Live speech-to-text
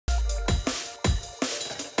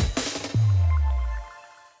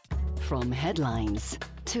From headlines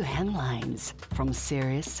to hemlines, from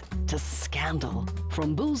serious to scandal,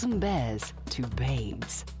 from bulls and bears to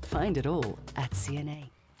babes. Find it all at CNA.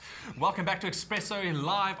 Welcome back to Expresso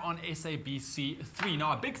live on SABC3.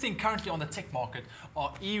 Now, a big thing currently on the tech market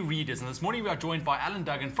are e-readers. And this morning we are joined by Alan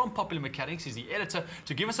Duggan from Popular Mechanics. He's the editor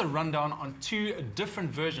to give us a rundown on two different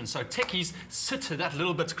versions. So techies, sit that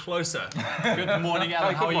little bit closer. Good morning,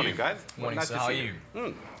 Alan. How are you? Good morning, guys. Morning, nice sir. How are you?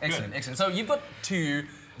 Excellent, excellent. So you've got two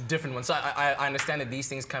different ones. So I understand that these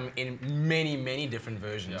things come in many, many different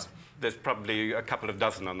versions. Yeah. There's probably a couple of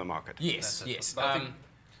dozen on the market. Yes, yes.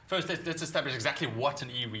 First, let's establish exactly what an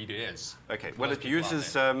e-reader is. Okay, well, it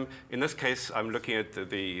uses, in this case, I'm looking at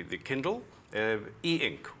the Kindle,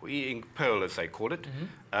 e-ink, or e-ink Pearl, as they call it.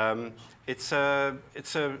 It's a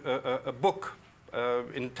book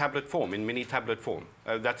in tablet form, in mini tablet form.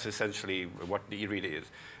 That's essentially what the e-reader is.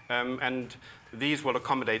 And these will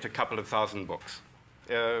accommodate a couple of thousand books.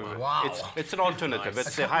 Wow. It's an alternative. Nice.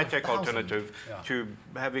 It's a high-tech alternative to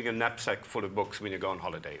having a knapsack full of books when you go on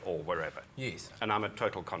holiday or wherever. Yes. And I'm a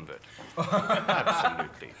total convert.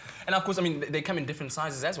 Absolutely. And of course, I mean, they come in different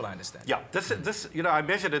sizes as well, I understand. Yeah. This, you know, I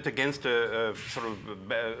measured it against a sort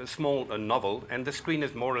of small novel, and the screen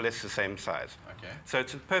is more or less the same size. Okay. So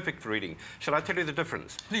it's perfect for reading. Shall I tell you the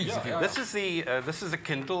difference? Please. This is the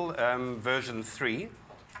Kindle version 3,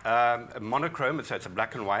 monochrome, so it's a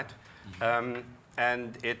black and white.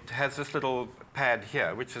 And it has this little pad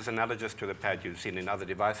here, which is analogous to the pad you've seen in other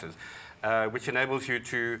devices, which enables you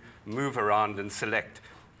to move around and select,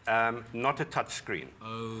 not a touch screen.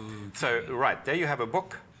 Okay. So, right, there you have a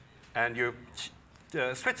book, and you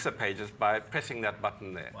switch the pages by pressing that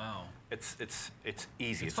button there. Wow. It's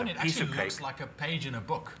easy. It's funny, it actually looks like a page in a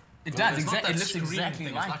book. It does, exactly. It looks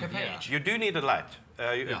exactly like a page. You do need a light,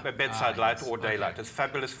 a bedside light or daylight. Okay. It's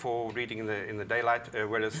fabulous for reading in the daylight,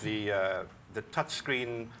 whereas the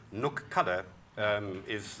touchscreen Nook color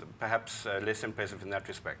is perhaps less impressive in that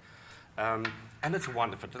respect. And it's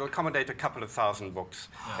wonderful. It'll accommodate a couple of thousand books.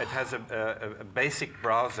 It has a basic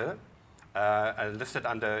browser listed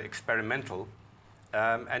under experimental,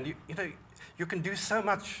 and you can do so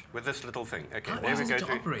much with this little thing. Okay, How easy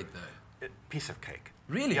to operate, though? Piece of cake.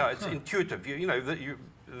 Really? Yeah, it's intuitive.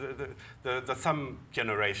 The thumb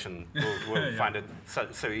generation will find it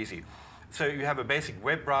so easy. So you have a basic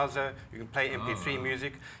web browser. You can play MP3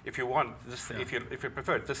 music if you want. If you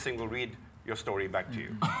prefer it, this thing will read your story back to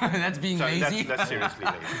you. That's being lazy. That's seriously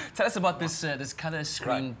lazy. Tell us about this color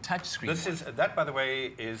screen, touch screen. That, by the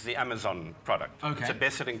way, is the Amazon product. Okay. It's a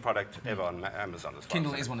best-selling product ever on Amazon as well.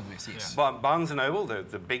 Kindle is one of those. Yes. Barnes & Noble,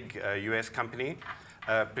 the big US company,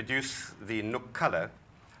 produce the Nook Color,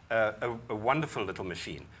 a wonderful little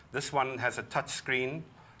machine. This one has a touch screen,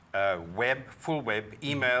 full web,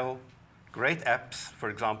 email, great apps. For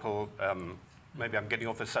example, maybe I'm getting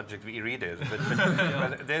off the subject of e-readers,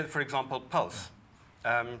 but there, for example, Pulse.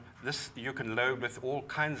 This you can load with all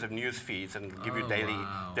kinds of news feeds and give you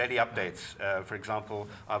daily updates. For example,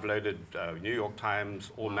 I've loaded New York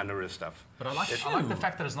Times, all manner of stuff. But I like the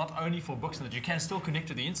fact that it's not only for books and that you can still connect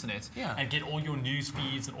to the internet and get all your news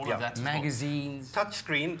feeds and all of that. Magazines. Touch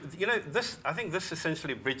screen. You know, I think this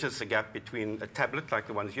essentially bridges the gap between a tablet like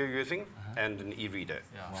the ones you're using and an e-reader.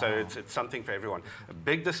 Yeah. So it's something for everyone. A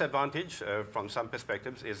big disadvantage from some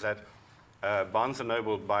perspectives is that Barnes &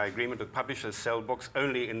 Noble, by agreement with publishers, sell books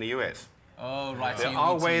only in the US. Oh, right. There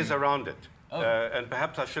are ways around it. And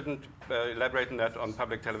perhaps I shouldn't elaborate on that on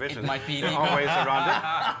public television. It might be. There are ways around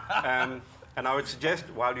it. And I would suggest,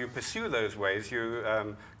 while you pursue those ways, you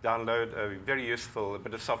download a very useful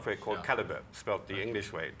bit of software called Calibre, spelled the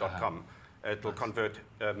English way, .com. It will convert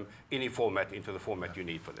any format into the format you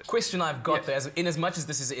need for this. Question I've got there, in as much as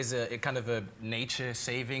this is a kind of a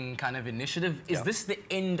nature-saving kind of initiative, is this the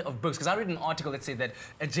end of books? Because I read an article that said that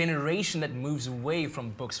a generation that moves away from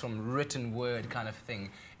books, from written word kind of thing,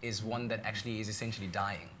 is one that actually is essentially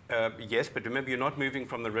dying. Yes, but remember, you're not moving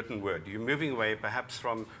from the written word. You're moving away perhaps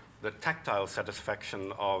from the tactile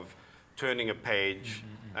satisfaction of turning a page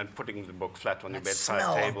and putting the book flat on your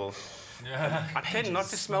bedside table. Yeah. I tend not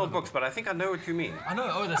to smell books, but I think I know what you mean. I know.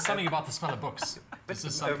 Oh, there's something about the smell of books.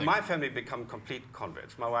 My family become complete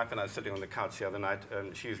converts. My wife and I were sitting on the couch the other night,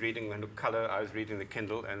 and she was reading the Nook Color, I was reading the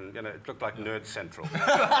Kindle, and it looked like Nerd Central. You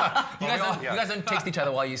guys don't text each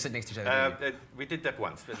other while you sit next to each other, do you? We did that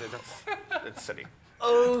once. That's silly.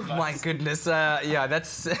 Oh my goodness. Yeah,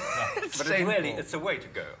 that's But it's a way to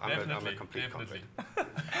go. I'm a complete definitely. convert.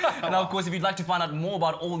 And of course, if you'd like to find out more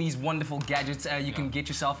about all these wonderful gadgets, you can get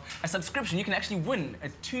yourself a subscription. You can actually win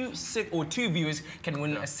two viewers can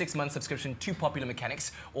win a 6-month subscription to Popular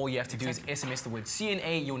Mechanics. All you have to do is SMS the word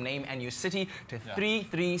CNA, your name and your city to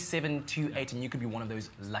 33728, and you could be one of those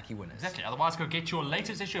lucky winners. Exactly. Otherwise, go get your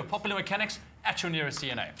latest issue of Popular Mechanics at your nearest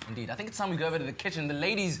CNA. Indeed. I think it's time we go over to the kitchen. The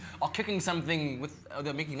ladies are cooking something with... Oh,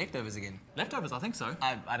 they're making leftovers again. Leftovers, I think so.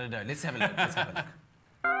 I don't know. Let's have a look. Let's have a look.